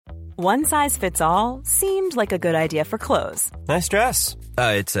One size fits all seemed like a good idea for clothes. Nice dress.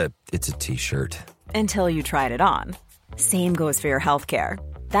 It's a t-shirt. Until you tried it on. Same goes for your healthcare.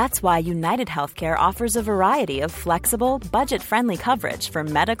 That's why United Healthcare offers a variety of flexible, budget-friendly coverage for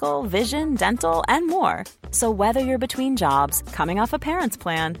medical, vision, dental, and more. So whether you're between jobs, coming off a parent's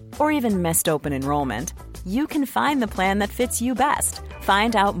plan, or even missed open enrollment, you can find the plan that fits you best.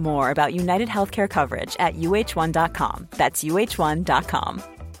 Find out more about United Healthcare coverage at uh1.com. That's uh1.com.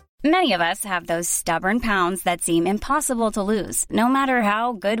 Many of us have those stubborn pounds that seem impossible to lose, no matter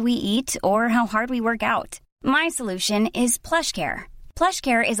how good we eat or how hard we work out. My solution is PlushCare.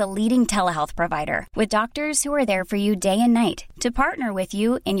 PlushCare is a leading telehealth provider with doctors who are there for you day and night to partner with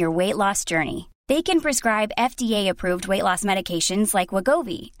you in your weight loss journey. They can prescribe FDA-approved weight loss medications like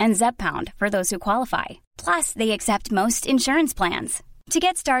Wegovy and Zepbound for those who qualify. Plus, they accept most insurance plans. To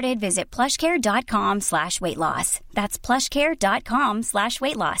get started, visit plushcare.com/weightloss. That's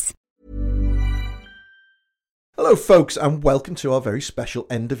plushcare.com/weightloss. Hello, folks, and welcome to our very special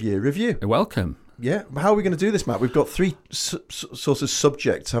end-of-year review. Welcome. Yeah, how are we going to do this, Matt? We've got three sorts of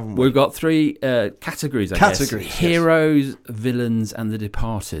subjects, haven't we? We've got three categories, I guess. Heroes, villains, and the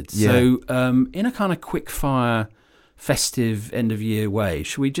departed. Yeah. So in a kind of quick-fire, festive, end-of-year way,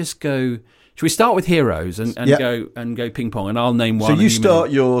 should we start with heroes and go ping-pong, and I'll name one. So you start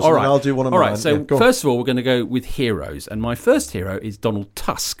yours, and I'll do one of mine. All right, so first of all, we're going to go with heroes. And my first hero is Donald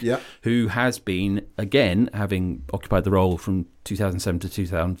Tusk, who has been, again, having occupied the role from 2007 to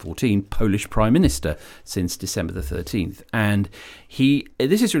 2014, Polish Prime Minister since December the 13th. And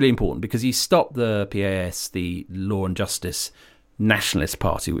this is really important because he stopped the PAS, the Law and Justice Nationalist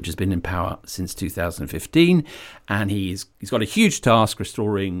Party, which has been in power since 2015, and he's got a huge task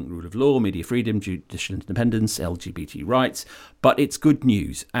restoring rule of law, media freedom, judicial independence, LGBT rights. But it's good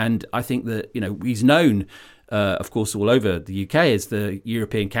news, and I think that he's known, of course, all over the UK as the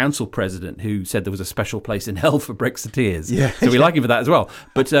European Council president who said there was a special place in hell for Brexiteers. Yeah, so we like him for that as well.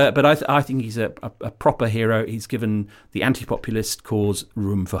 But I think he's a proper hero. He's given the anti-populist cause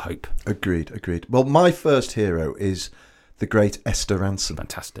room for hope. Agreed. Well, my first hero is the great Esther Rantzen.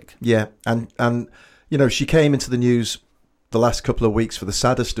 Fantastic. Yeah, and she came into the news the last couple of weeks for the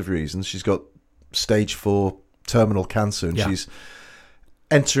saddest of reasons. She's got stage 4 terminal cancer, and she's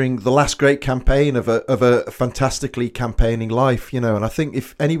entering the last great campaign of a fantastically campaigning life, and I think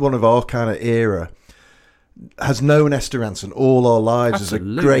if anyone of our kind of era has known Esther Rantzen all our lives as a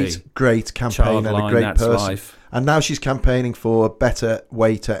great campaigner and a great person. Life. And now she's campaigning for a better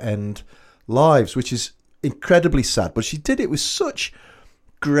way to end lives, which is incredibly sad, but she did it with such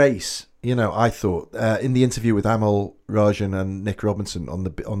grace. I thought in the interview with Amal Rajan and Nick Robinson on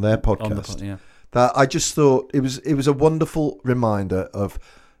their podcast, that I just thought it was a wonderful reminder of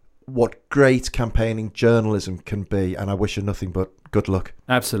what great campaigning journalism can be, and I wish her nothing but good luck.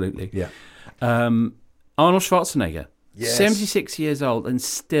 Absolutely, yeah. Arnold Schwarzenegger. Yes. 76 years old and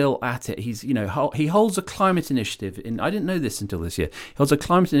still at it. He's he holds a climate initiative I didn't know this until this year. He holds a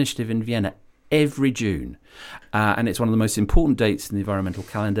climate initiative in Vienna every June, and it's one of the most important dates in the environmental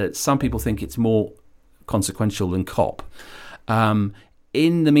calendar. Some people think it's more consequential than COP.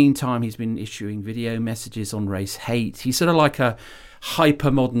 In the meantime, he's been issuing video messages on race hate. He's sort of like a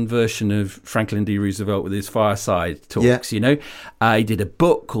hyper-modern version of Franklin D. Roosevelt with his fireside talks, He did a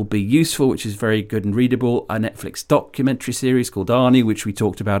book called Be Useful, which is very good and readable, a Netflix documentary series called Arnie, which we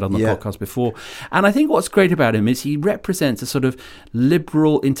talked about on the podcast before. And I think what's great about him is he represents a sort of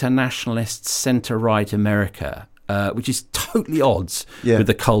liberal, internationalist, centre-right America, which is totally odds with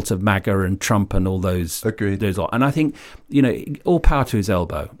the cult of MAGA and Trump and all those. Agreed. Those lot. And I think, all power to his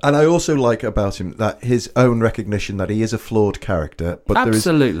elbow. And I also like about him that his own recognition that he is a flawed character, but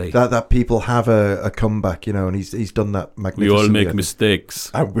absolutely that people have a comeback, and he's done that magnificently. We all make mistakes.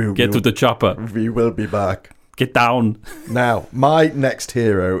 Get to the chopper. We will be back. Get down. Now, my next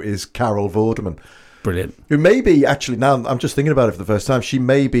hero is Carol Vorderman. Brilliant. Who may be, actually, now I'm just thinking about it for the first time, she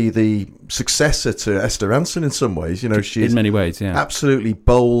may be the successor to Esther Rantzen in some ways. She's in many ways, absolutely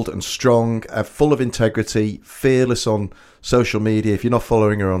bold and strong, full of integrity, fearless on social media. If you're not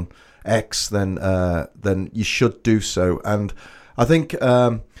following her on X, then you should do so. And I think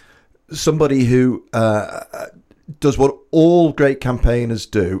somebody who does what all great campaigners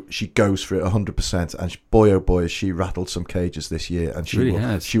do. She goes for it 100%, and boy, oh boy, has she rattled some cages this year, and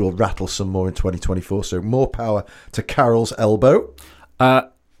she will rattle some more in 2024. So more power to Carol's elbow.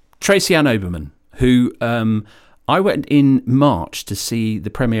 Tracy Ann Oberman, who I went in March to see the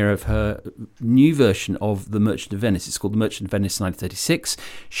premiere of her new version of The Merchant of Venice. It's called The Merchant of Venice 1936.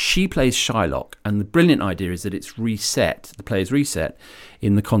 She plays Shylock, and the brilliant idea is that it's reset, the play is reset,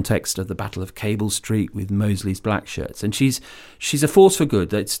 in the context of the Battle of Cable Street with Mosley's Black Shirts. And she's a force for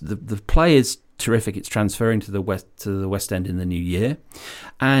good. The play is terrific. It's transferring to the West End in the new year.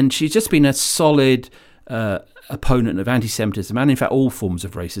 And she's just been a solid opponent of anti-Semitism and in fact all forms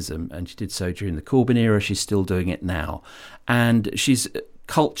of racism, and she did so during the Corbyn era. She's still doing it now, and she's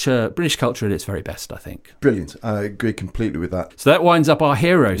British culture at its very best, I think. Brilliant. I agree completely with that. So that winds up our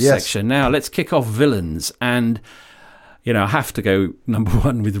heroes section. Now let's kick off villains, and I have to go number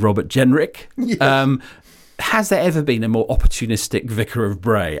one with Robert Jenrick. Yes. Has there ever been a more opportunistic Vicar of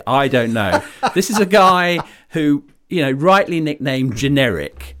Bray? I don't know. This is a guy who, rightly nicknamed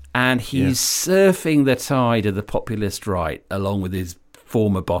Generic, and he's surfing the tide of the populist right, along with his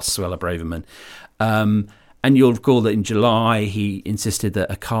former boss, Suella Braverman. And you'll recall that in July, he insisted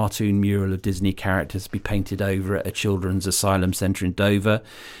that a cartoon mural of Disney characters be painted over at a children's asylum centre in Dover.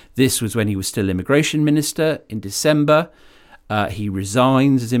 This was when he was still immigration minister. In December, he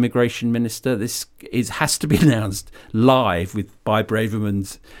resigns as immigration minister. This has to be announced live by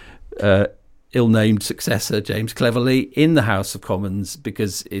Braverman's ill-named successor, James Cleverly, in the House of Commons,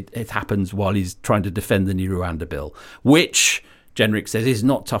 because it happens while he's trying to defend the new Rwanda bill, which Jenrick says is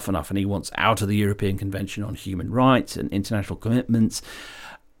not tough enough, and he wants out of the European Convention on Human Rights and international commitments.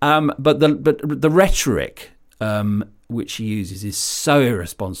 But the rhetoric which he uses is so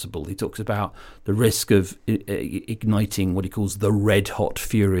irresponsible. He talks about the risk of igniting what he calls the red-hot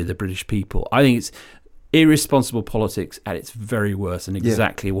fury of the British people. I think it's irresponsible politics at its very worst, and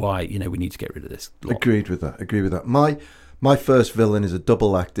exactly why we need to get rid of this lot. Agreed with that. My first villain is a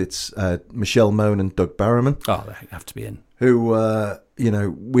double act. It's Michelle Mone and Doug Barrowman. Oh, they have to be in. Who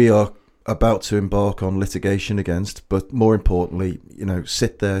we are about to embark on litigation against, but more importantly,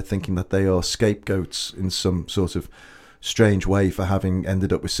 sit there thinking that they are scapegoats in some sort of strange way for having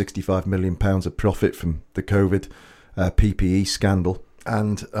ended up with £65 million of profit from the COVID PPE scandal.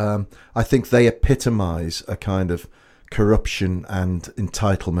 And I think they epitomise a kind of corruption and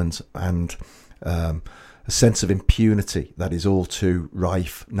entitlement and a sense of impunity that is all too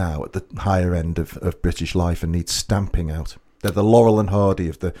rife now at the higher end of British life and needs stamping out. They're the Laurel and Hardy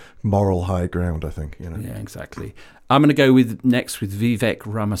of the moral high ground, I think. Yeah, exactly. I'm going to go next with Vivek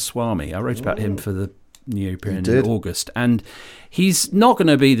Ramaswamy. I wrote about him for the New European in August, and he's not going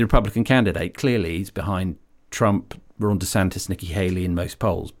to be the Republican candidate. Clearly, he's behind Trump, Ron DeSantis, Nikki Haley in most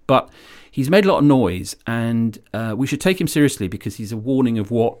polls. But he's made a lot of noise, and we should take him seriously because he's a warning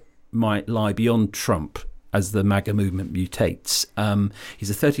of what might lie beyond Trump as the MAGA movement mutates. He's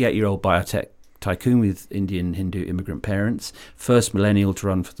a 38-year-old biotech tycoon with Indian Hindu immigrant parents, first millennial to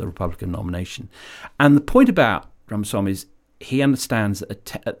run for the Republican nomination. And the point about Ramaswamy is he understands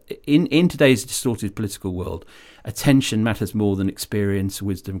that in today's distorted political world, attention matters more than experience,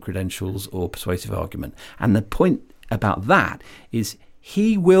 wisdom, credentials, or persuasive argument. And the point about that is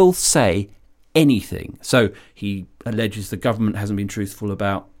he will say anything. So he alleges the government hasn't been truthful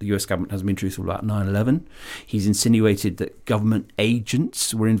about, the US government hasn't been truthful about 9/11. He's insinuated that government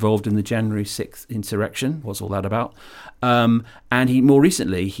agents were involved in the January 6th insurrection. What's all that about? And more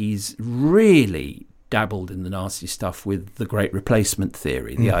recently, he's really dabbled in the nasty stuff with the Great Replacement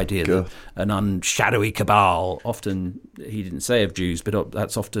theory, the idea that an unshadowy cabal, often he didn't say of Jews, but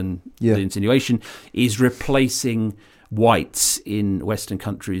that's often the insinuation, is replacing whites in Western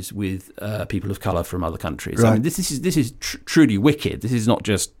countries with people of colour from other countries. Right. I mean, this is truly wicked. This is not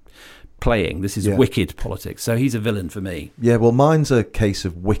just playing. This is wicked politics. So he's a villain for me. Yeah, well, mine's a case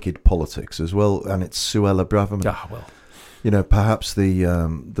of wicked politics as well, and it's Suella Braverman. Ah, well. Perhaps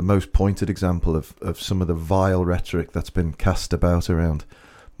the most pointed example of some of the vile rhetoric that's been cast about around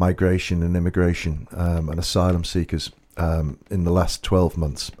migration and immigration and asylum seekers in the last 12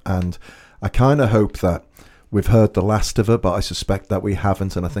 months. And I kind of hope that we've heard the last of her, but I suspect that we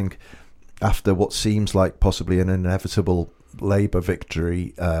haven't. And I think after what seems like possibly an inevitable Labour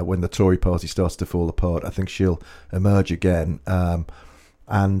victory, when the Tory party starts to fall apart, I think she'll emerge again.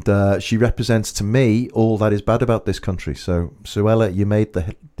 And she represents to me all that is bad about this country. So, Suella, you made the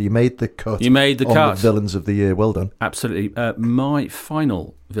cut. You made the cut. The villains of the year. Well done. Absolutely. My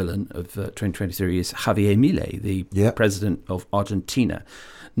final villain of 2023 is Javier Milei, the president of Argentina,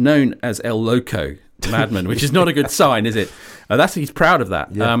 known as El Loco, madman, which is not a good sign, is it? He's proud of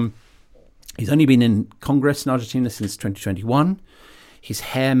that. Yeah. He's only been in Congress in Argentina since 2021. His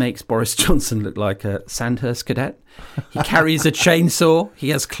hair makes Boris Johnson look like a Sandhurst cadet. He carries a chainsaw. He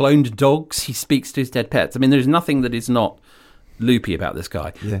has cloned dogs. He speaks to his dead pets. I mean, there's nothing that is not loopy about this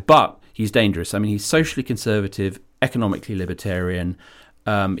guy. Yeah. But he's dangerous. I mean, he's socially conservative, economically libertarian.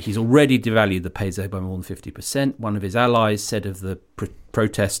 He's already devalued the peso by more than 50%. One of his allies said of the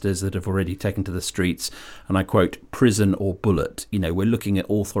protesters that have already taken to the streets, and I quote, prison or bullet. We're looking at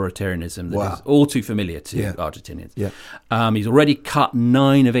authoritarianism that is all too familiar to Argentinians. Yeah. He's already cut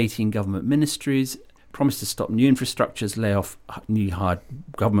 9 of 18 government ministries, promised to stop new infrastructures, lay off new hired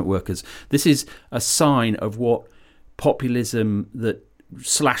government workers. This is a sign of what populism that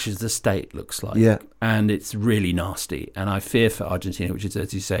slashes the state looks like. Yeah. And it's really nasty. And I fear for Argentina, which is,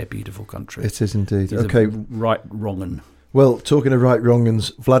 as you say, a beautiful country. It is indeed. He's okay. Right, wrong and... Well, talking of right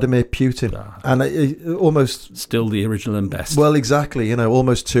wrong-uns, Vladimir Putin. And almost... Still the original and best. Well, exactly.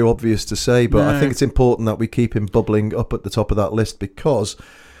 Almost too obvious to say. But I think it's important that we keep him bubbling up at the top of that list, because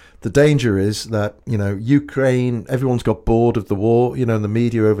the danger is that, Ukraine, everyone's got bored of the war. The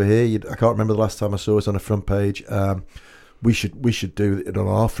media over here, I can't remember the last time I saw it on a front page. We should do it on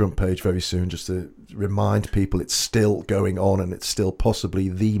our front page very soon, just to remind people it's still going on, and it's still possibly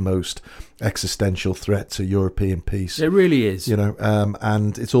the most existential threat to European peace. It really is.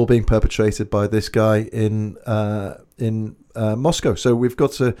 And it's all being perpetrated by this guy in Moscow. So we've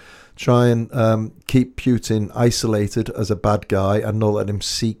got to try and keep Putin isolated as a bad guy and not let him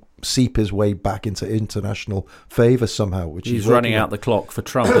seep his way back into international favour somehow. Which he's running out the clock for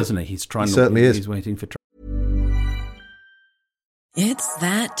Trump, isn't he? He's trying. He certainly is. He's waiting for Trump. It's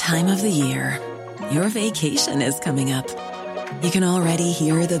that time of the year. Your vacation is coming up. You can already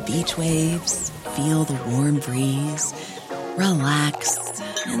hear the beach waves, feel the warm breeze, relax,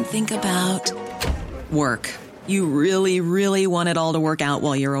 and think about work. You really, really want it all to work out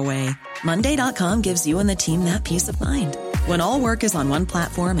while you're away. Monday.com gives you and the team that peace of mind. When all work is on one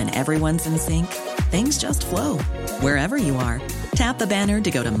platform and everyone's in sync, things just flow. Wherever you are, tap the banner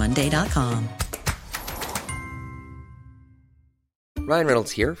to go to Monday.com. Ryan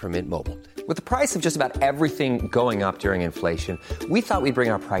Reynolds here from Mint Mobile. With the price of just about everything going up during inflation, we thought we'd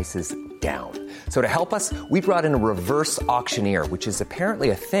bring our prices down. So to help us, we brought in a reverse auctioneer, which is apparently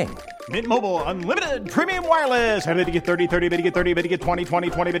a thing. Mint Mobile Unlimited Premium Wireless. How to get 30, 30, bit to get 30, bit to get 20,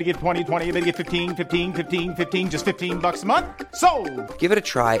 20, 20, bit to get 20, 20, bit to get 15, 15, 15, 15, just $15 a month? Sold! Give it a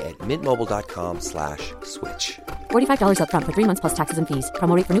try at mintmobile.com/switch. $45 up front for 3 months plus taxes and fees.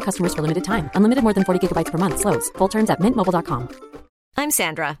 Promo rate for new customers for limited time. Unlimited more than 40 gigabytes per month. Slows full terms at mintmobile.com. I'm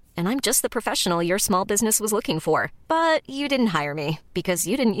Sandra, and I'm just the professional your small business was looking for. But you didn't hire me because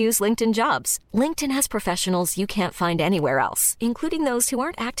you didn't use LinkedIn Jobs. LinkedIn has professionals you can't find anywhere else, including those who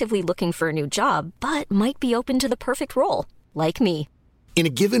aren't actively looking for a new job, but might be open to the perfect role, like me. In a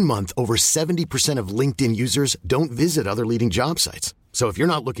given month, over 70% of LinkedIn users don't visit other leading job sites. So if you're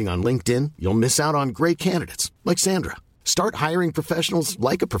not looking on LinkedIn, you'll miss out on great candidates like Sandra. Start hiring professionals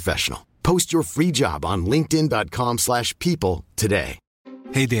like a professional. Post your free job on linkedin.com/people today.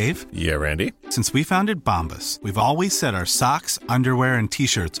 Hey, Dave. Yeah, Randy. Since we founded Bombas, we've always said our socks, underwear, and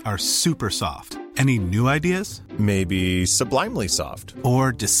T-shirts are super soft. Any new ideas? Maybe sublimely soft.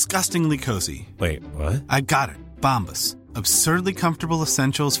 Or disgustingly cozy. Wait, what? I got it. Bombas. Absurdly comfortable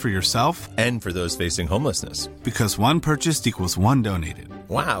essentials for yourself and for those facing homelessness. Because one purchased equals one donated.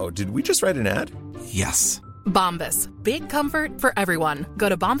 Wow, did we just write an ad? Yes. Bombas. Big comfort for everyone. Go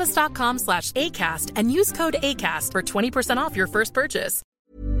to bombas.com/ACAST and use code ACAST for 20% off your first purchase.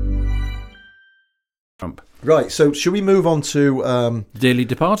 Trump. Right, so should we move on to... Dearly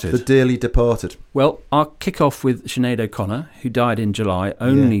Departed. The Dearly Departed. Well, I'll kick off with Sinead O'Connor, who died in July,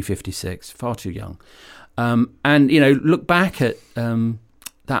 only 56, far too young. And, look back at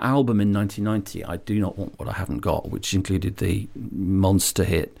that album in 1990, I Do Not Want What I Haven't Got, which included the monster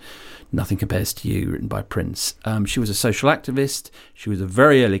hit Nothing Compares to You, written by Prince. She was a social activist. She was a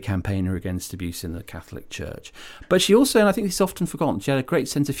very early campaigner against abuse in the Catholic Church. But she also, and I think this is often forgotten, she had a great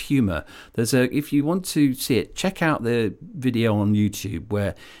sense of humour. If you want to see it, check out the video on YouTube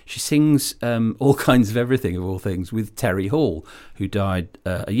where she sings All Kinds of Everything, of all things, with Terry Hall, who died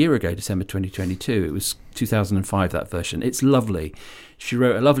a year ago, December 2022. It was 2005, that version. It's lovely. She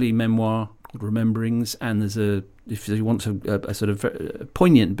wrote a lovely memoir called Rememberings, and there's if you want a sort of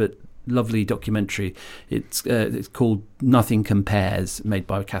poignant but lovely documentary, it's called Nothing Compares, made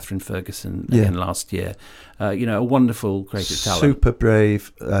by Catherine Ferguson again last year. A wonderful creative talent, super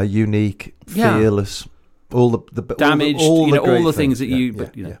brave, unique, fearless, all the damaged, all the things that you.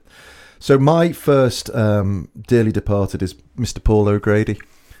 So my first dearly departed is Mr. Paul O'Grady.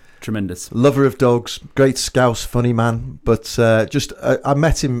 Tremendous, lover of dogs, great Scouse funny man, but I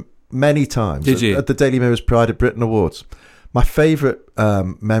met him many times. Did you? At the Daily Mirror's Pride of Britain Awards. My favourite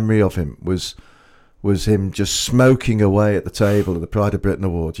memory of him was was him just smoking away at the table at the Pride of Britain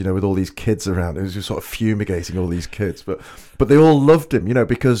Awards, with all these kids around. It was just sort of fumigating all these kids. But they all loved him,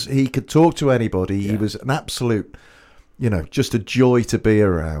 because he could talk to anybody. Yeah. He was an absolute, just a joy to be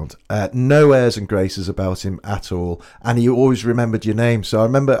around. No airs and graces about him at all. And he always remembered your name. So I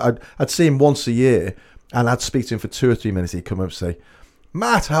remember I'd see him once a year and I'd speak to him for 2 or 3 minutes. He'd come up and say,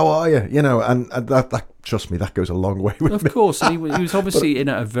 Matt, how are you? And that trust me, that goes a long way with me. Of course, he was obviously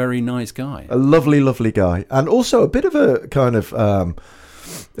a very nice guy. A lovely, lovely guy. And also a bit of a kind of,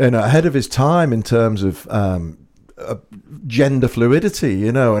 ahead of his time in terms of gender fluidity,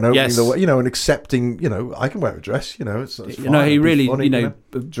 and opening the way, and accepting, I can wear a dress, it's fine, he really, funny,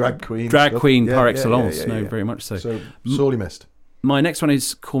 drag queen par excellence. Very much so. So sorely missed. My next one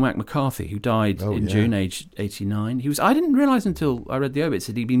is Cormac McCarthy, who died in June, aged 89. I didn't realise until I read the obits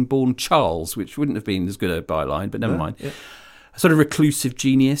that he'd been born Charles, which wouldn't have been as good a byline, but never mind. Yeah. A sort of reclusive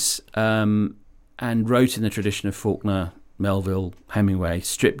genius, and wrote in the tradition of Faulkner, Melville, Hemingway,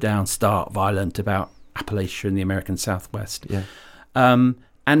 stripped down, stark, violent, about Appalachia and the American Southwest. Yeah.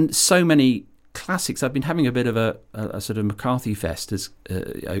 And so many classics. I've been having a bit of a sort of McCarthy fest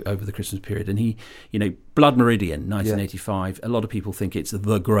over the Christmas period, and he, Blood Meridian, 1985. A lot of people think it's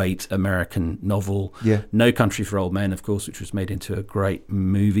the great American novel. Yeah. No Country for Old Men, of course, which was made into a great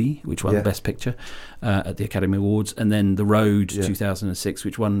movie, which won the Best Picture at the Academy Awards, and then The Road, 2006,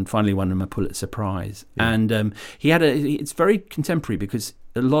 which finally won him a Pulitzer Prize. Yeah. And it's very contemporary because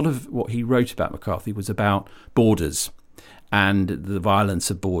a lot of what he wrote about McCarthy was about borders and the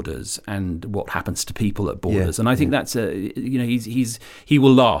violence of borders and what happens to people at borders. And I think that's he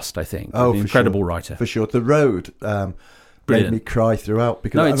will last, I think. An incredible writer. For sure. The Road made me cry throughout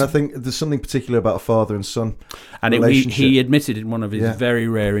because I think there's something particular about a father and son relationship. He admitted in one of his very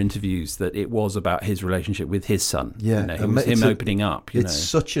rare interviews that it was about his relationship with his son. Yeah. It was him opening up. It's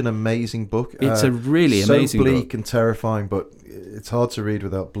such an amazing book. It's a really amazing book. So bleak and terrifying, but it's hard to read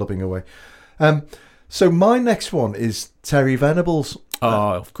without blubbing away. So my next one is Terry Venables.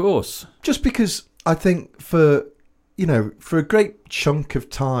 Of course. Just because I think for a great chunk of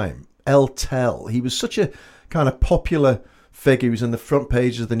time, El Tel, he was such a kind of popular figure. He was in the front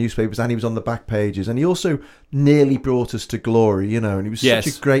pages of the newspapers and he was on the back pages. And he also nearly brought us to glory, and he was such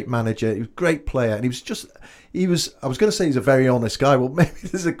a great manager. He was a great player. And I was going to say he's a very honest guy. Well, maybe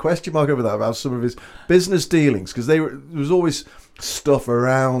there's a question mark over that about some of his business dealings because there was always stuff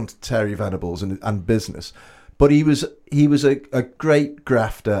around Terry Venables and business, but he was a great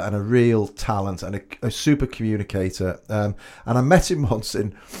grafter and a real talent and a super communicator. And I met him once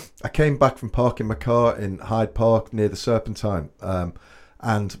I came back from parking my car in Hyde Park near the Serpentine,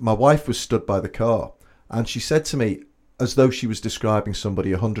 and my wife was stood by the car, and she said to me, as though she was describing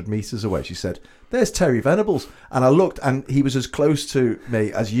somebody 100 metres away, she said, "There's Terry Venables." And I looked, and he was as close to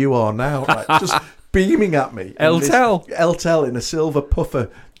me as you are now, like, just beaming at me. El Tel in a silver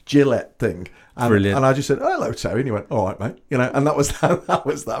puffer Gillette thing. Brilliant. And I just said, "Oh, hello, Terry." And he went, "All right, mate." And that was that. That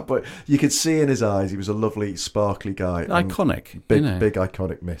was that. But you could see in his eyes, he was a lovely, sparkly guy. Iconic. Big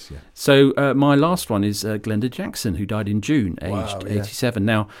iconic miss, yeah. So my last one is Glenda Jackson, who died in June, aged 87.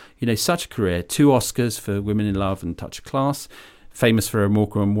 Now, such a career. 2 Oscars for Women in Love and Touch of Class. Famous for a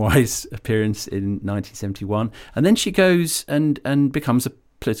Morecambe & Wise appearance in 1971. And then she goes and becomes a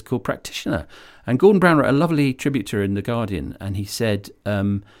political practitioner. And Gordon Brown wrote a lovely tribute to her in The Guardian, and he said,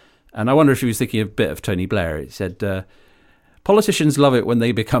 and I wonder if he was thinking a bit of Tony Blair, he said, "Politicians love it when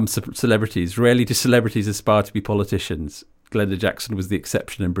they become celebrities. Rarely do celebrities aspire to be politicians." Glenda Jackson was the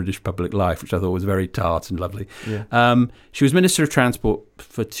exception in British public life, which I thought was very tart and lovely. Yeah. She was Minister of Transport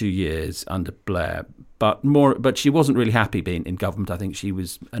for 2 years under Blair, but she wasn't really happy being in government. I think she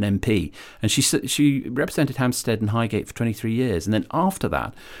was an MP, and she represented Hampstead and Highgate for 23 years, and then after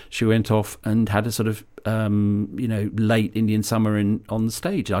that, she went off and had a sort of late Indian summer on the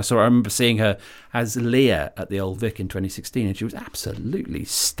stage. I remember seeing her as Leah at the Old Vic in 2016, and she was absolutely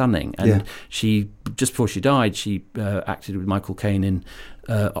stunning. And she, just before she died, she acted with Michael Caine in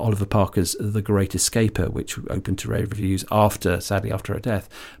Oliver Parker's The Great Escaper, which opened to rave reviews sadly after her death.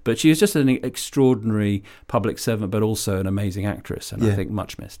 But she was just an extraordinary public servant, but also an amazing actress, and I think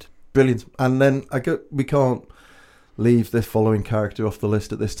much missed. Brilliant. And then we can't leave the following character off the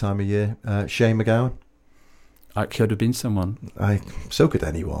list at this time of year. Shane MacGowan. I could have been someone. So could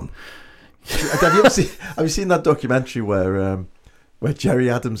anyone. Have you seen that documentary where Jerry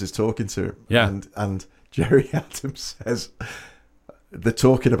Adams is talking to him? Yeah. And Jerry Adams says, they're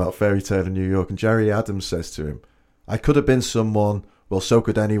talking about Fairy Tale in New York, and Jerry Adams says to him, "I could have been someone, well, so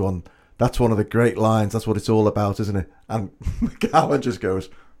could anyone. That's one of the great lines. That's what it's all about, isn't it?" And MacGowan just goes,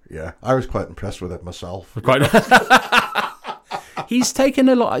 "Yeah, I was quite impressed with it myself." He's taken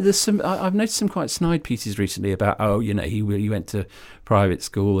a lot. There's some. I've noticed some quite snide pieces recently about he went to private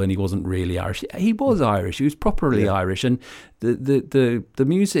school and he wasn't really Irish. He was Irish. He was properly Irish, and the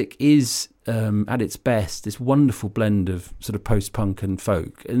music is at its best this wonderful blend of sort of post punk and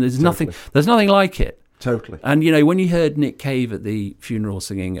folk, and there's nothing like it. Totally. And when you heard Nick Cave at the funeral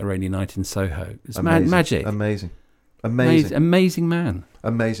singing "A Rainy Night in Soho," it's magic. Amazing man.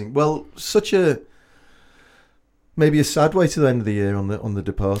 Amazing. Well, such maybe a sad way to the end of the year on the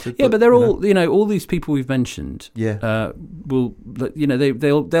departed. Yeah, but they're all all these people we've mentioned. Yeah,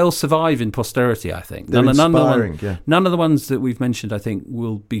 they'll survive in posterity. I think they're inspiring. None of the ones that we've mentioned, I think,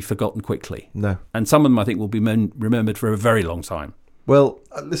 will be forgotten quickly. No, and some of them I think will be remembered for a very long time. Well,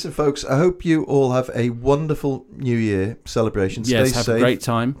 listen, folks, I hope you all have a wonderful New Year celebration. Yes, Stay have safe. a great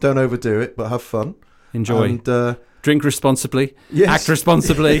time. Don't overdo it, but have fun. Enjoy. And, drink responsibly. Yes. Act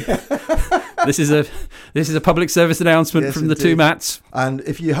responsibly. This is a public service announcement from the two Matts. And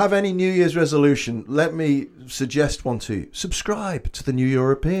if you have any New Year's resolution, let me suggest one to you. Subscribe to the New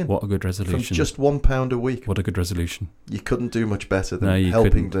European. What a good resolution. From just £1 a week. What a good resolution. You couldn't do much better than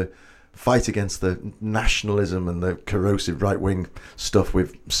helping the fight against the nationalism and the corrosive right-wing stuff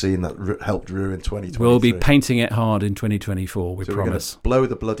we've seen that helped ruin 2023. We'll be painting it hard in 2024, we promise. Blow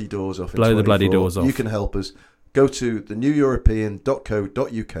the bloody doors off. Blow the bloody doors off. You can help us. Go to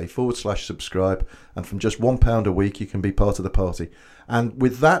theneweuropean.co.uk/subscribe, and from just £1 a week, you can be part of the party. And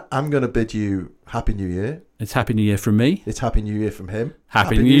with that, I'm going to bid you Happy New Year. It's Happy New Year from me. It's Happy New Year from him.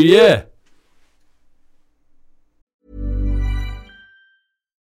 Happy New Year.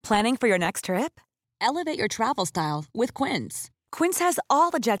 Planning for your next trip? Elevate your travel style with Quince. Quince has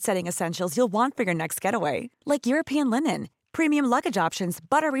all the jet-setting essentials you'll want for your next getaway, like European linen, premium luggage options,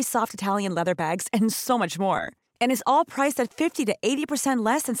 buttery soft Italian leather bags, and so much more. And is all priced at 50 to 80%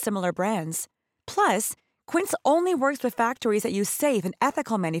 less than similar brands. Plus, Quince only works with factories that use safe and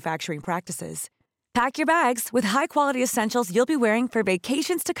ethical manufacturing practices. Pack your bags with high-quality essentials you'll be wearing for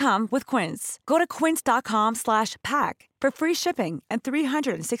vacations to come with Quince. Go to quince.com/pack for free shipping and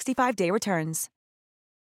 365-day returns.